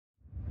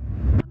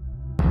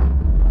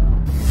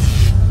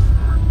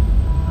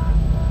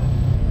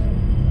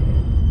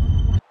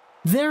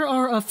There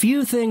are a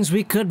few things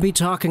we could be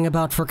talking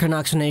about for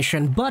Canucks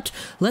Nation, but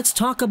let's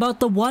talk about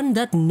the one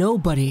that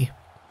nobody,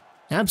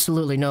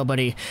 absolutely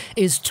nobody,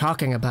 is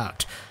talking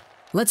about.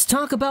 Let's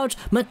talk about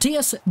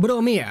Mathias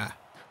Bromé,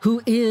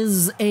 who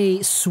is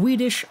a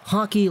Swedish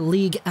Hockey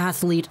League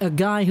athlete, a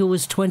guy who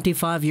is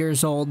 25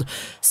 years old,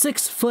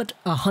 6 foot,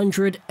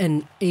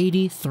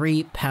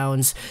 183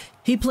 pounds.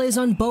 He plays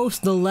on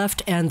both the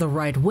left and the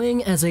right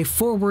wing as a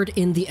forward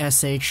in the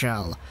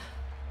SHL.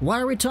 Why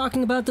are we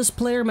talking about this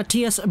player,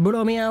 Mathias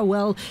Bromé?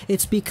 Well,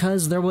 it's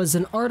because there was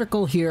an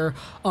article here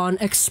on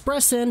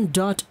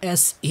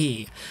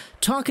Expressen.se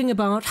talking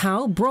about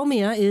how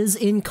Bromé is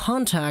in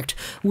contact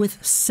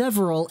with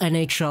several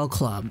NHL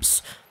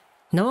clubs.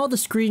 Now, all the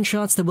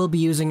screenshots that we'll be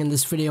using in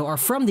this video are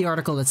from the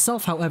article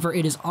itself. However,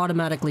 it is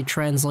automatically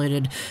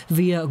translated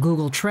via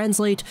Google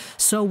Translate,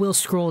 so we'll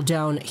scroll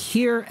down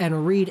here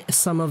and read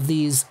some of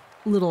these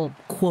little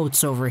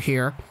quotes over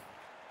here.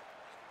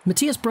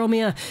 Mathias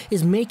Bromé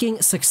is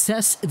making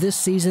success this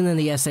season in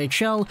the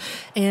SHL,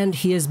 and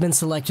he has been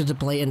selected to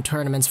play in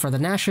tournaments for the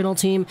national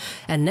team,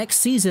 and next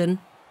season,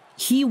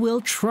 he will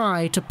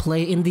try to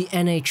play in the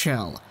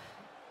NHL.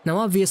 Now,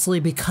 obviously,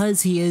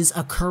 because he is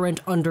a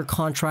current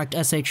under-contract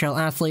SHL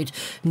athlete,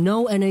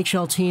 no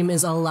NHL team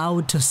is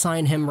allowed to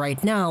sign him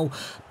right now,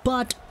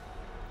 but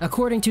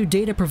according to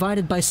data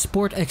provided by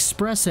Sport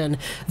Expressen,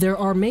 there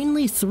are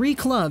mainly 3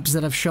 clubs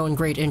that have shown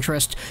great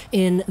interest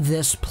in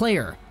this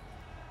player.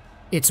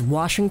 It's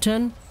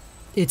Washington,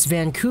 it's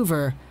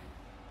Vancouver,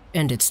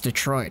 and it's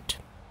Detroit.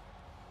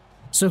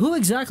 So who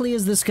exactly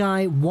is this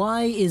guy?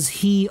 Why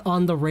is he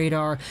on the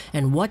radar?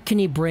 And what can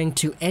he bring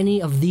to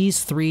any of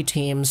these 3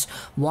 teams,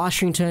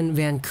 Washington,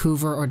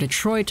 Vancouver, or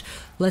Detroit?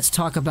 Let's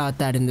talk about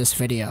that in this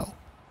video.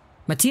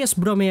 Mathias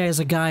Bromé is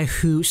a guy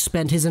who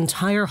spent his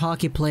entire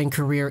hockey playing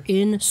career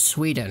in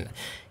Sweden.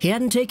 He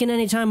hadn't taken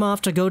any time off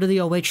to go to the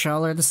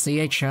OHL or the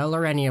CHL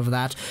or any of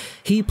that.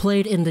 He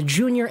played in the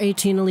Junior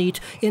 18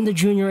 Elite, in the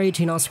Junior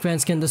 18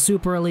 Allsvenskan, the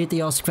Super Elite, the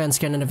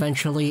Allsvenskan, and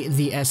eventually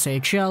the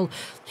SHL.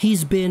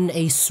 He's been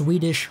a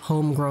Swedish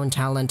homegrown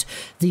talent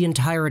the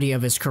entirety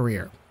of his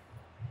career.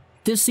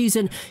 This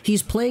season,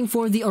 he's playing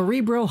for the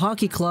Örebro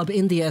Hockey Club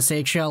in the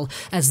SHL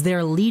as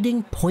their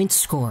leading point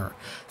scorer.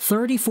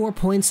 34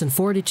 points in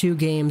 42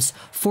 games,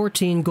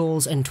 14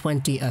 goals and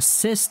 20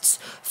 assists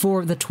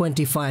for the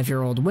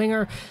 25-year-old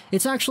winger.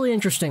 It's actually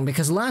interesting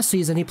because last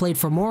season he played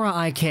for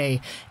Mora IK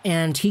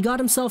and he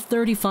got himself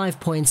 35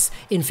 points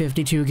in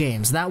 52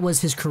 games. That was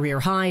his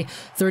career high,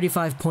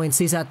 35 points.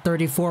 He's at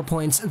 34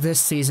 points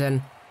this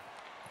season.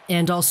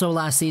 And also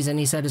last season,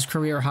 he set his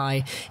career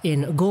high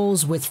in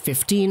goals with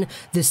 15.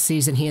 This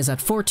season, he is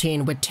at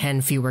 14 with 10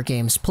 fewer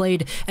games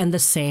played and the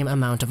same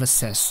amount of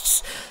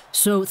assists.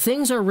 So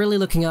things are really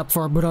looking up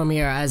for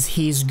Bromé as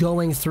he's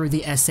going through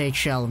the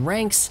SHL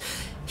ranks.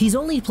 He's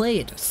only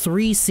played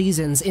 3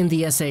 seasons in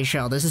the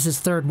SHL. This is his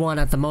 3rd one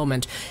at the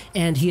moment,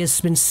 and he has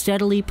been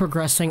steadily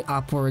progressing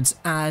upwards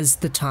as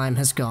the time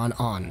has gone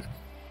on.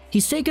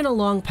 He's taken a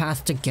long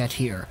path to get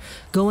here,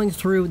 going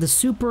through the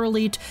Super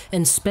Elite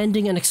and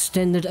spending an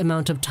extended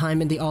amount of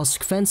time in the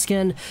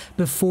Allsvenskan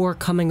before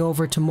coming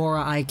over to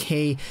Mora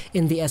IK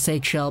in the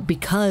SHL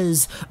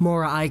because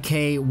Mora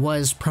IK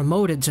was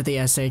promoted to the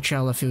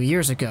SHL a few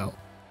years ago.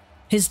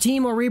 His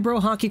team,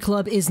 Örebro Hockey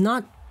Club, is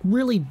not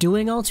really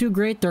doing all too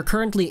great. They're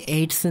currently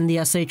 8th in the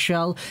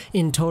SHL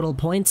in total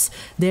points.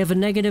 They have a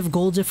negative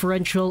goal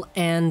differential,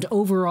 and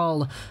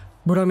overall,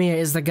 Bromé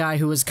is the guy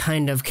who is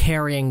kind of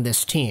carrying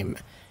this team.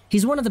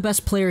 He's one of the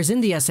best players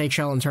in the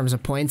SHL in terms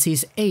of points.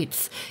 He's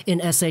 8th in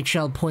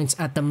SHL points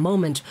at the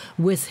moment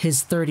with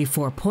his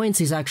 34 points.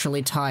 He's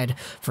actually tied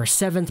for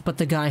 7th, but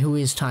the guy who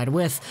he's tied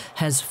with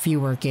has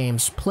fewer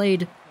games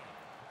played.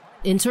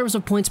 In terms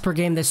of points per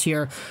game this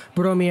year,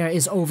 Bromé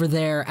is over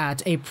there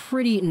at a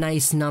pretty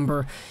nice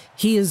number.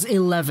 He is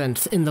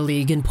 11th in the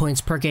league in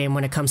points per game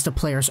when it comes to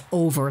players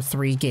over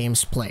 3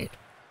 games played.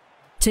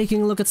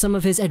 Taking a look at some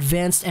of his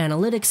advanced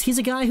analytics, he's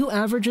a guy who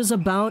averages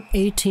about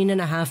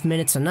 18.5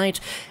 minutes a night,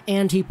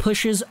 and he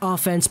pushes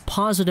offense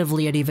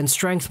positively at even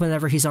strength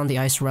whenever he's on the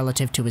ice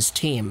relative to his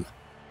team.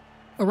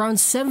 Around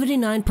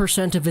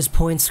 79% of his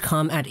points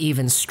come at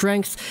even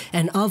strength,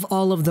 and of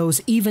all of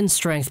those even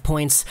strength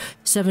points,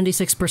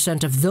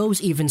 76% of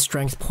those even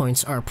strength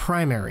points are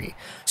primary.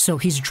 So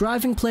he's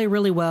driving play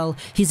really well.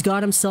 He's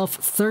got himself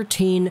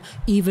 13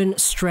 even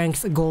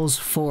strength goals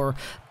for.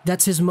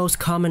 That's his most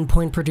common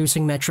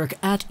point-producing metric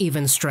at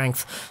even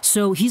strength,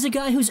 so he's a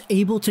guy who's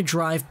able to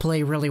drive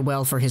play really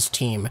well for his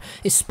team,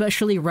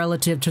 especially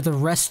relative to the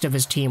rest of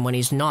his team when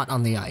he's not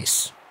on the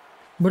ice.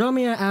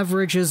 Bromé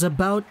averages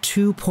about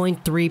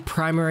 2.3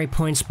 primary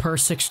points per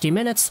 60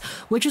 minutes,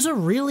 which is a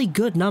really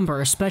good number,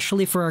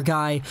 especially for a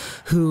guy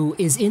who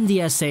is in the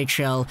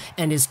SHL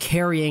and is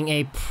carrying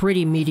a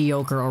pretty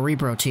mediocre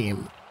Örebro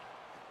team.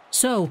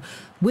 So,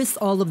 with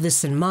all of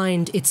this in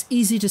mind, it's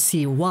easy to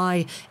see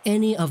why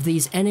any of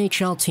these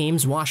NHL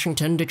teams,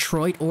 Washington,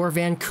 Detroit, or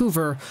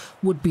Vancouver,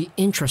 would be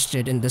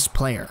interested in this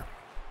player.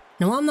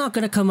 Now, I'm not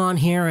going to come on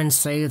here and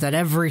say that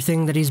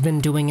everything that he's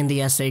been doing in the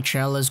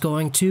SHL is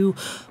going to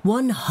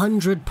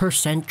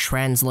 100%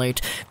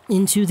 translate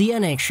into the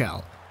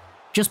NHL.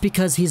 Just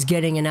because he's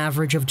getting an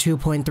average of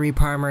 2.3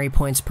 primary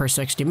points per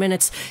 60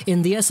 minutes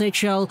in the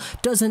SHL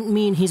doesn't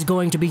mean he's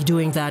going to be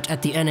doing that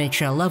at the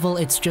NHL level.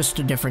 It's just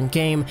a different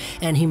game,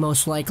 and he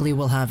most likely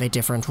will have a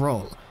different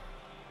role.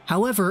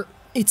 However,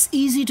 it's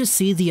easy to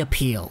see the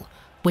appeal.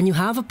 When you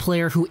have a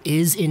player who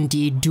is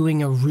indeed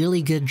doing a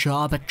really good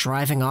job at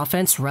driving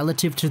offense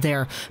relative to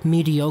their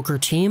mediocre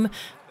team,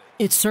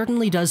 it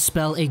certainly does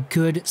spell a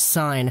good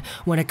sign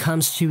when it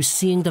comes to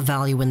seeing the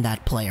value in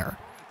that player.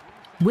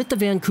 With the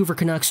Vancouver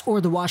Canucks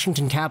or the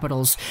Washington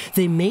Capitals,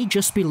 they may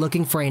just be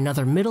looking for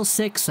another middle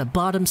six, a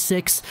bottom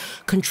six,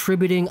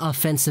 contributing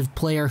offensive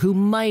player who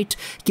might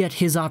get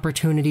his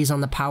opportunities on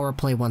the power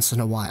play once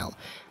in a while.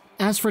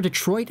 As for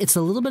Detroit, it's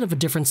a little bit of a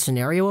different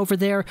scenario over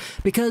there,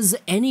 because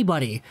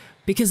anybody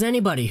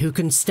who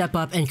can step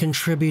up and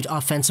contribute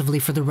offensively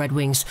for the Red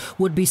Wings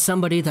would be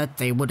somebody that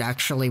they would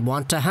actually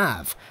want to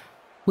have.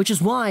 Which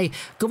is why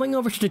going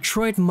over to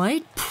Detroit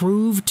might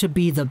prove to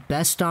be the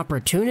best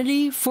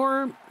opportunity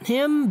for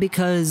him,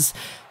 because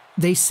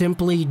they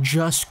simply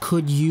just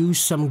could use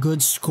some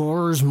good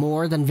scorers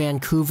more than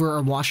Vancouver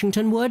or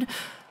Washington would.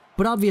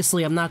 But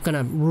obviously, I'm not going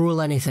to rule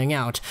anything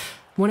out.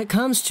 When it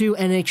comes to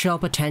NHL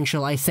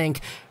potential, I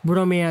think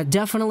Bromé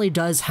definitely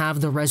does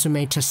have the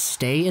resume to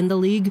stay in the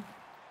league.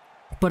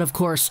 But of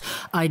course,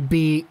 I'd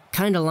be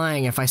kinda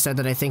lying if I said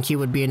that I think he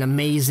would be an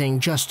amazing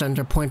just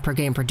under point per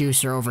game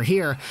producer over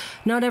here.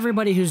 Not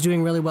everybody who's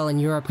doing really well in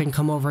Europe can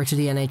come over to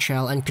the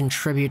NHL and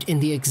contribute in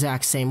the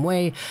exact same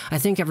way. I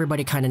think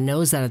everybody kinda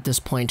knows that at this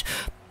point.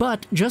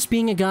 But just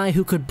being a guy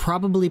who could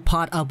probably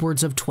pot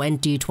upwards of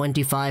 20,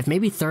 25,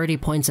 maybe 30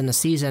 points in a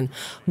season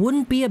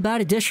wouldn't be a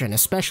bad addition,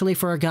 especially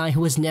for a guy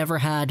who has never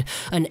had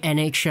an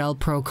NHL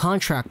pro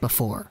contract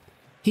before.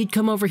 He'd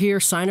come over here,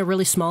 sign a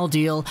really small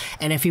deal,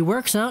 and if he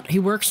works out, he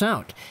works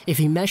out. If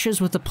he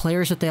meshes with the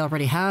players that they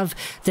already have,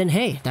 then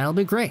hey, that'll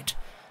be great.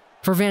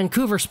 For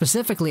Vancouver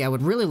specifically, I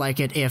would really like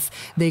it if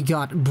they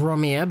got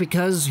Bromé,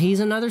 because he's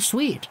another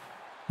Swede.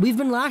 We've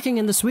been lacking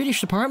in the Swedish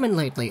department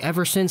lately,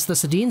 ever since the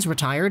Sedins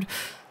retired.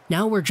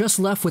 Now we're just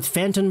left with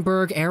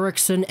Fantenberg,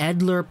 Eriksson,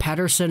 Edler,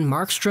 Pettersson,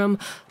 Markstrom,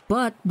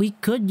 but we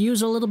could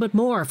use a little bit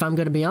more, if I'm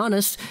going to be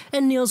honest,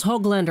 and Nils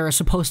Höglander is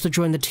supposed to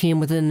join the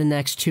team within the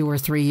next 2 or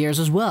 3 years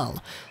as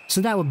well,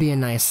 so that would be a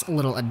nice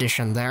little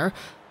addition there.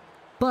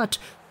 But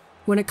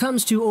when it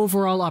comes to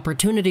overall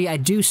opportunity, I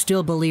do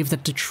still believe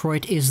that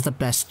Detroit is the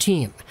best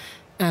team.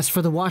 As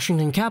for the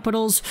Washington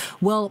Capitals,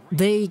 well,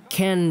 they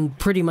can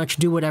pretty much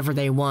do whatever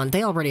they want.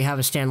 They already have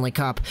a Stanley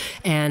Cup,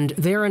 and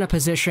they're in a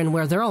position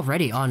where they're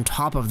already on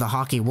top of the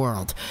hockey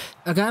world.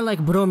 A guy like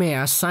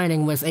Bromé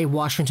signing with a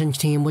Washington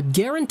team would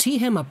guarantee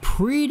him a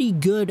pretty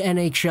good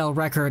NHL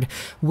record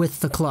with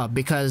the club,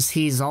 because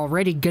he's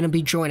already going to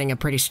be joining a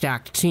pretty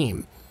stacked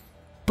team.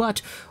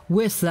 But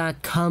with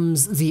that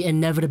comes the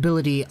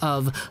inevitability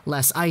of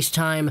less ice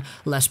time,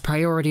 less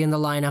priority in the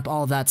lineup,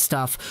 all that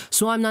stuff.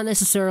 So I'm not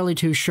necessarily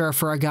too sure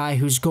for a guy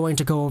who's going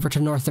to go over to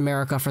North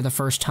America for the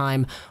first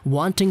time,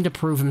 wanting to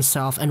prove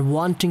himself and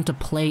wanting to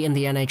play in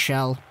the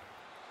NHL,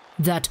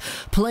 that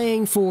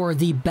playing for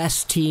the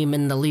best team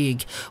in the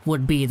league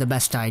would be the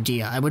best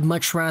idea. I would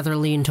much rather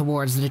lean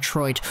towards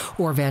Detroit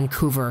or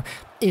Vancouver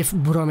if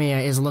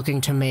Bromé is looking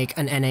to make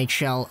an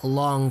NHL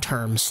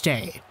long-term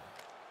stay.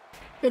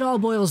 It all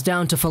boils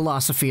down to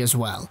philosophy as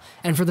well.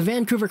 And for the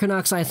Vancouver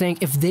Canucks, I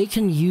think if they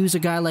can use a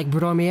guy like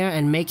Bromé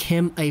and make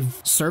him a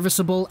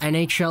serviceable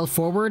NHL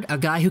forward, a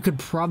guy who could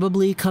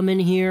probably come in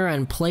here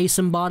and play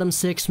some bottom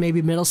six,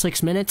 maybe middle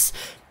six minutes,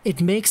 it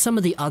makes some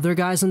of the other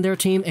guys on their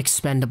team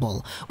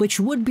expendable, which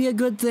would be a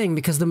good thing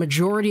because the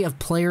majority of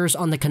players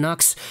on the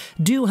Canucks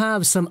do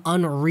have some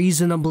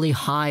unreasonably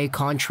high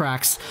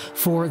contracts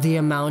for the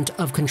amount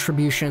of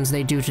contributions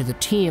they do to the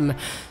team,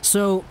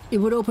 so it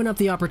would open up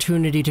the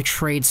opportunity to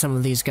trade some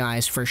of these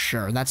guys for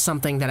sure. That's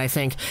something that I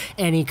think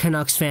any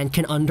Canucks fan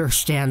can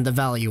understand the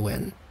value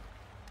in.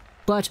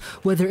 But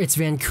whether it's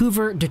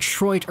Vancouver,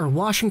 Detroit, or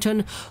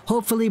Washington,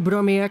 hopefully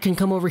Bromé can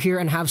come over here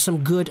and have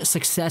some good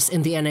success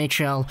in the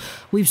NHL.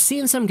 We've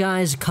seen some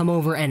guys come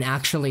over and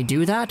actually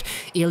do that.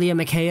 Ilya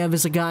Mikheyev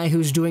is a guy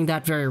who's doing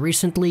that very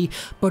recently,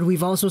 but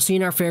we've also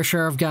seen our fair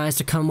share of guys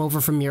to come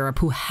over from Europe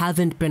who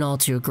haven't been all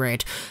too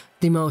great.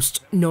 The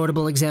most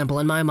notable example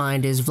in my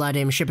mind is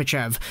Vadim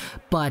Shipachev,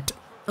 but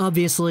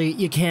obviously,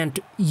 you can't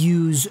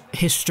use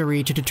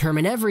history to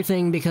determine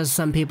everything because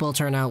some people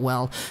turn out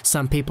well,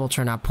 some people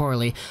turn out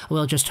poorly.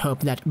 We'll just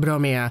hope that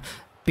Bromé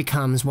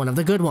becomes one of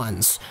the good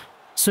ones.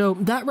 So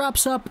that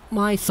wraps up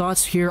my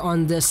thoughts here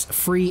on this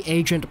free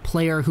agent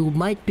player who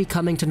might be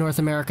coming to North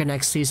America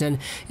next season.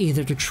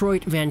 Either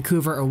Detroit,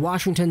 Vancouver, or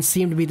Washington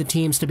seem to be the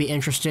teams to be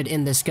interested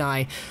in this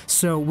guy,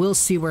 so we'll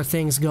see where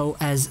things go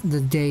as the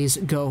days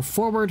go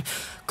forward.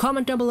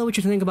 Comment down below what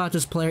you think about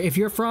this player. If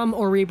you're from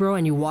Örebro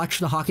and you watch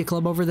the hockey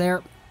club over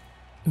there,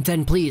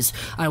 then please,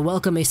 I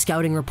welcome a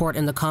scouting report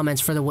in the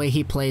comments for the way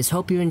he plays.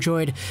 Hope you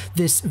enjoyed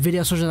this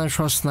video.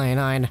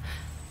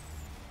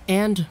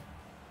 And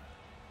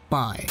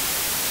Bye.